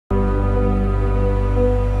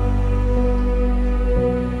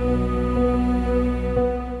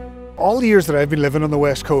All the years that I've been living on the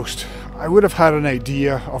West Coast, I would have had an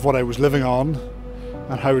idea of what I was living on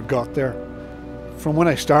and how it got there. From when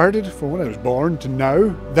I started, from when I was born to now,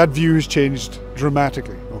 that view has changed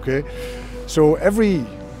dramatically, okay? So every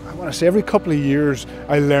couple of years,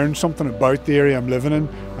 I learn something about the area I'm living in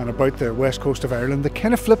and about the West Coast of Ireland that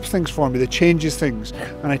kind of flips things for me, that changes things,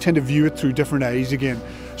 and I tend to view it through different eyes again.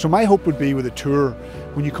 So my hope would be with a tour,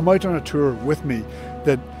 when you come out on a tour with me,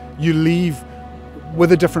 that you leave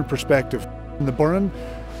with a different perspective. And the Burren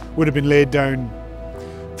would have been laid down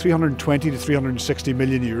 320 to 360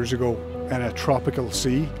 million years ago in a tropical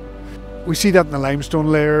sea. We see that in the limestone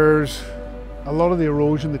layers. A lot of the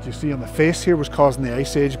erosion that you see on the face here was caused in the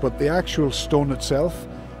Ice Age, but the actual stone itself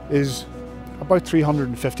is about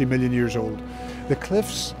 350 million years old. The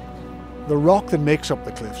cliffs, the rock that makes up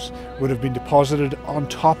the cliffs, would have been deposited on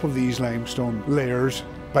top of these limestone layers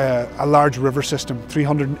by a large river system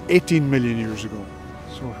 318 million years ago.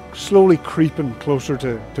 So slowly creeping closer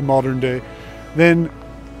to modern day. Then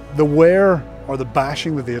the wear or the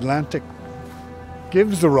bashing that the Atlantic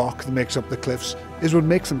gives the rock that makes up the cliffs is what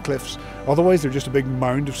makes them cliffs. Otherwise they're just a big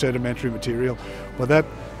mound of sedimentary material. But that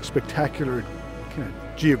spectacular kind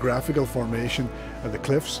of geographical formation of the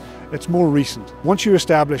cliffs, it's more recent. Once you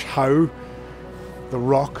establish how the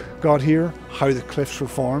rock got here, how the cliffs were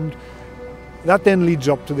formed, that then leads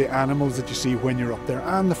up to the animals that you see when you're up there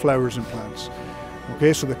and the flowers and plants.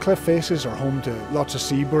 Okay, so the cliff faces are home to lots of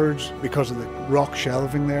seabirds because of the rock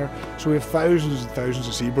shelving there. So we have thousands and thousands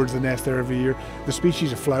of seabirds that nest there every year. The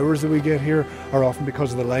species of flowers that we get here are often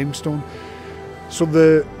because of the limestone. So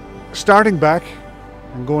the starting back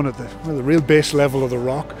and going at the real base level of the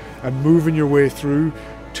rock and moving your way through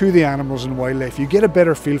to the animals and wildlife, you get a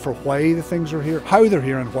better feel for why the things are here, how they're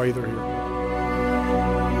here and why they're here.